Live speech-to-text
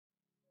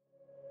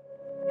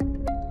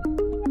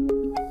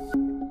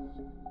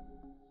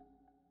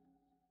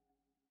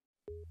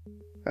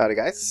Howdy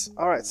guys.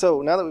 Alright,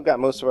 so now that we've got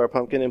most of our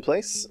pumpkin in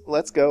place,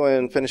 let's go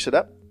and finish it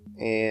up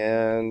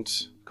and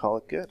call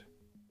it good.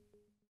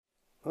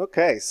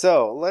 Okay,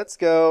 so let's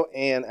go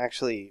and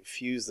actually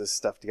fuse this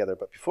stuff together.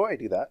 But before I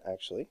do that,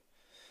 actually,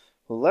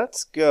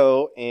 let's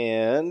go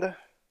and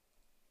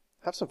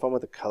have some fun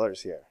with the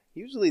colors here.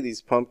 Usually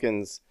these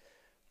pumpkins,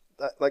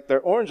 like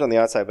they're orange on the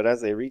outside, but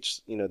as they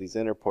reach, these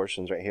inner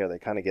portions right here, they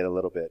kind of get a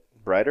little bit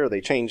brighter. They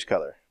change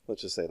color.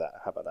 Let's just say that.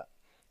 How about that?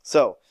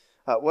 So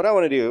what I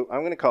want to do, I'm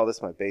going to call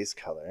this my base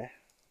color,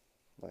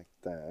 like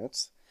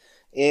that.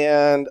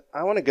 And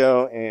I want to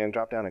go and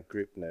drop down a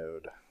group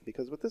node,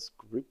 because with this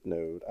group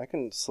node, I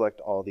can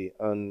select all the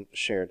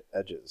unshared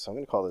edges. So I'm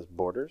going to call this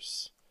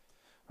borders.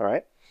 All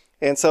right.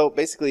 And so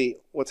basically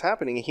what's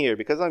happening here,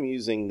 because I'm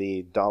using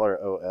the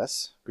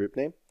 $OS group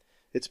name,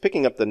 it's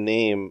picking up the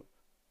name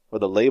or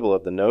the label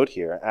of the node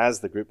here as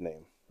the group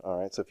name.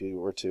 All right. So if you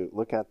were to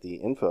look at the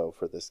info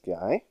for this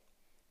guy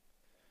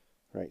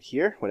right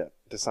here, when it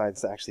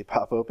decides to actually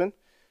pop open,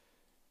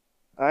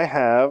 I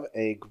have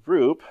a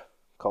group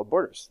called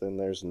borders. Then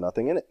there's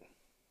nothing in it.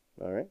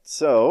 All right.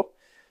 So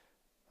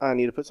I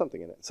need to put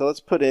something in it. So let's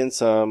put in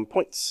some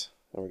points.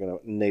 And we're going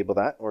to enable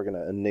that. We're going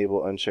to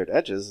enable unshared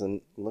edges,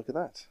 and look at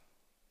that.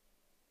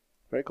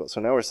 Very cool.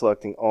 So now we're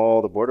selecting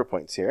all the border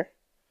points here.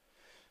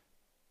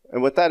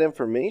 And with that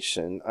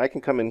information, I can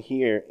come in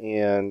here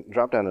and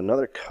drop down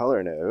another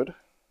color node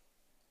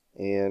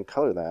and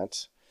color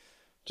that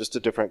just a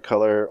different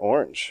color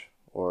orange,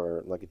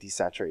 or like a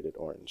desaturated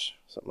orange,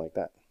 something like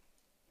that.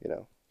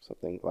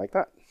 Something like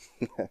that.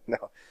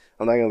 No,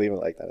 I'm not going to leave it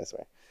like that, I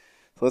swear.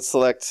 So let's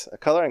select a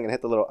color. I'm going to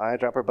hit the little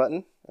eyedropper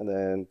button and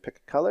then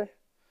pick a color.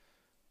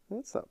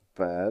 That's not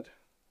bad.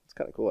 It's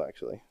kind of cool,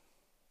 actually.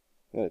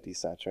 I'm going to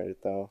desaturate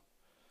it, though.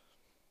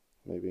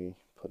 Maybe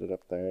put it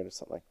up there or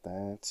something like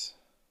that.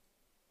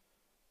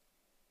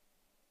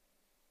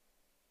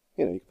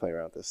 You can play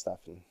around with this stuff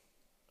and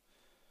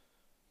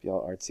be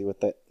all artsy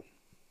with it.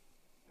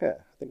 Yeah,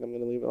 I think I'm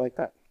going to leave it like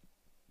that.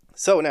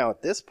 So now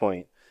at this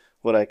point,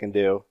 what I can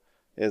do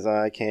is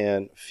I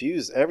can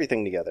fuse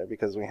everything together,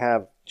 because we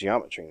have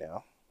geometry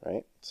now,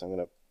 right? So I'm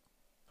going to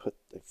put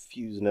the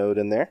fuse node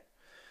in there,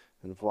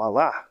 and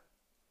voila.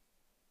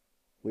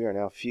 We are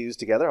now fused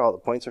together. All the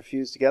points are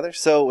fused together.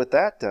 So with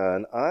that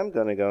done, I'm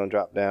going to go and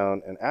drop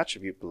down an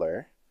attribute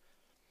blur.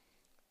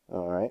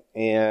 All right,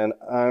 and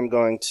I'm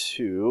going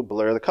to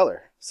blur the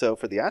color. So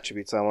for the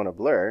attributes I want to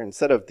blur,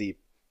 instead of the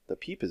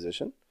P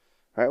position,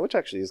 all right, which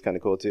actually is kind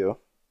of cool too,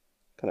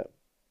 kind of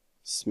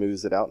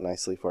smooths it out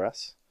nicely for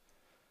us.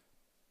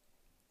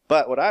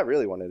 But what I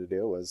really wanted to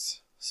do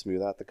was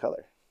smooth out the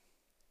color.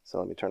 So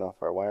let me turn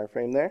off our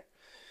wireframe there.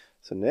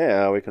 So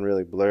now we can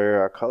really blur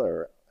our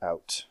color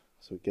out,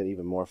 so we get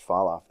even more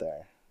fall off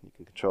there. You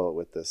can control it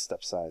with the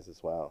step size as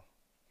well.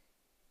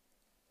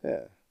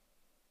 Yeah.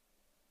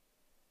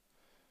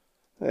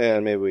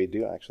 And maybe we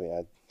do actually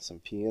add some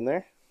P in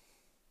there,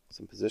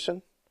 some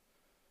position.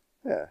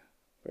 Yeah,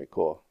 very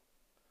cool.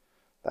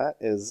 That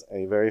is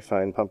a very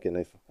fine pumpkin,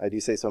 if I do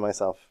say so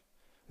myself.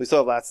 We still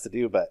have lots to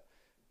do, but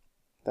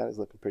that is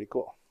looking pretty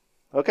cool.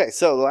 Okay,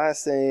 so the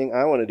last thing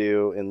I want to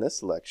do in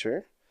this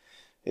lecture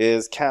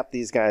is cap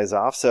these guys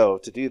off. So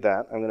to do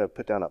that, I'm going to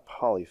put down a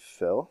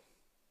polyfill,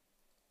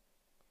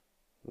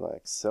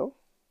 like so.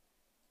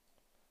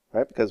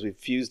 Right, because we've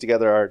fused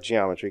together our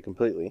geometry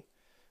completely.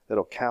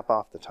 It'll cap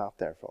off the top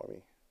there for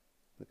me.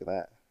 Look at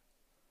that.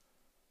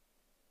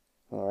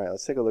 All right,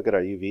 let's take a look at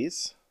our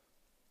UVs.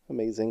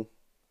 Amazing.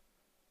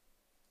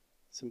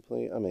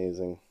 Simply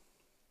amazing.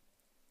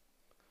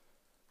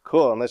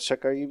 Cool, and let's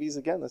check our UVs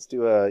again. Let's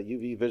do a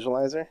UV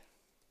visualizer.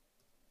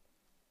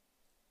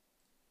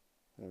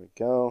 There we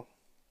go.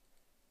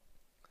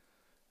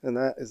 And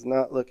that is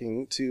not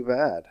looking too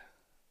bad.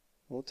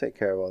 We'll take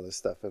care of all this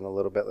stuff in a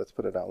little bit. Let's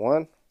put it at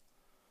 1.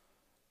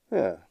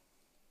 Yeah.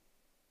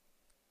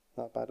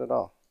 Not bad at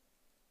all.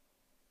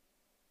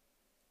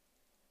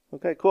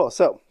 Okay, cool.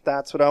 So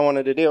that's what I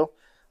wanted to do.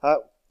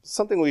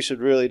 Something we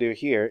should really do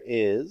here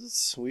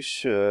is we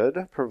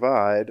should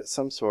provide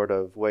some sort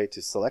of way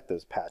to select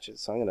those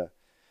patches. So I'm going to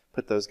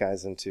put those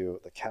guys into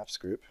the caps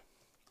group,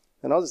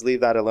 and I'll just leave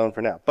that alone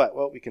for now. But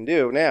what we can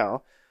do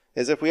now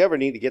is, if we ever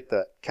need to get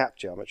the cap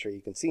geometry,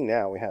 you can see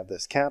now we have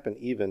this cap and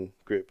even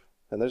group,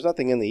 and there's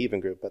nothing in the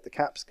even group, but the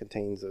caps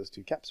contains those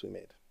 2 caps we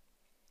made.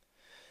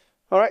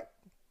 All right,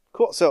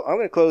 cool. So I'm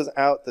going to close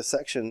out the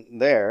section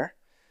there,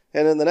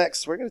 and in the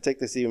next, we're going to take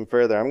this even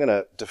further. I'm going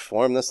to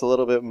deform this a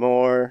little bit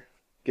more,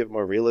 give it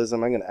more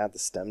realism. I'm going to add the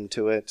stem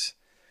to it.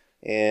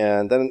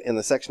 And then in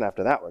the section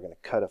after that, we're going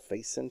to cut a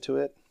face into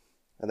it.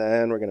 And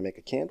then we're going to make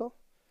a candle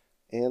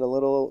and a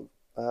little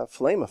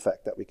flame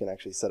effect that we can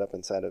actually set up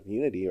inside of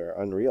Unity or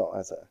Unreal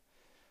as a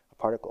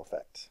particle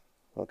effect.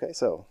 Okay,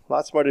 so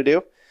lots more to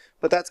do.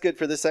 But that's good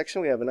for this section.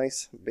 We have a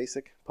nice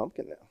basic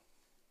pumpkin now.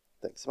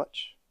 Thanks so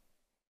much.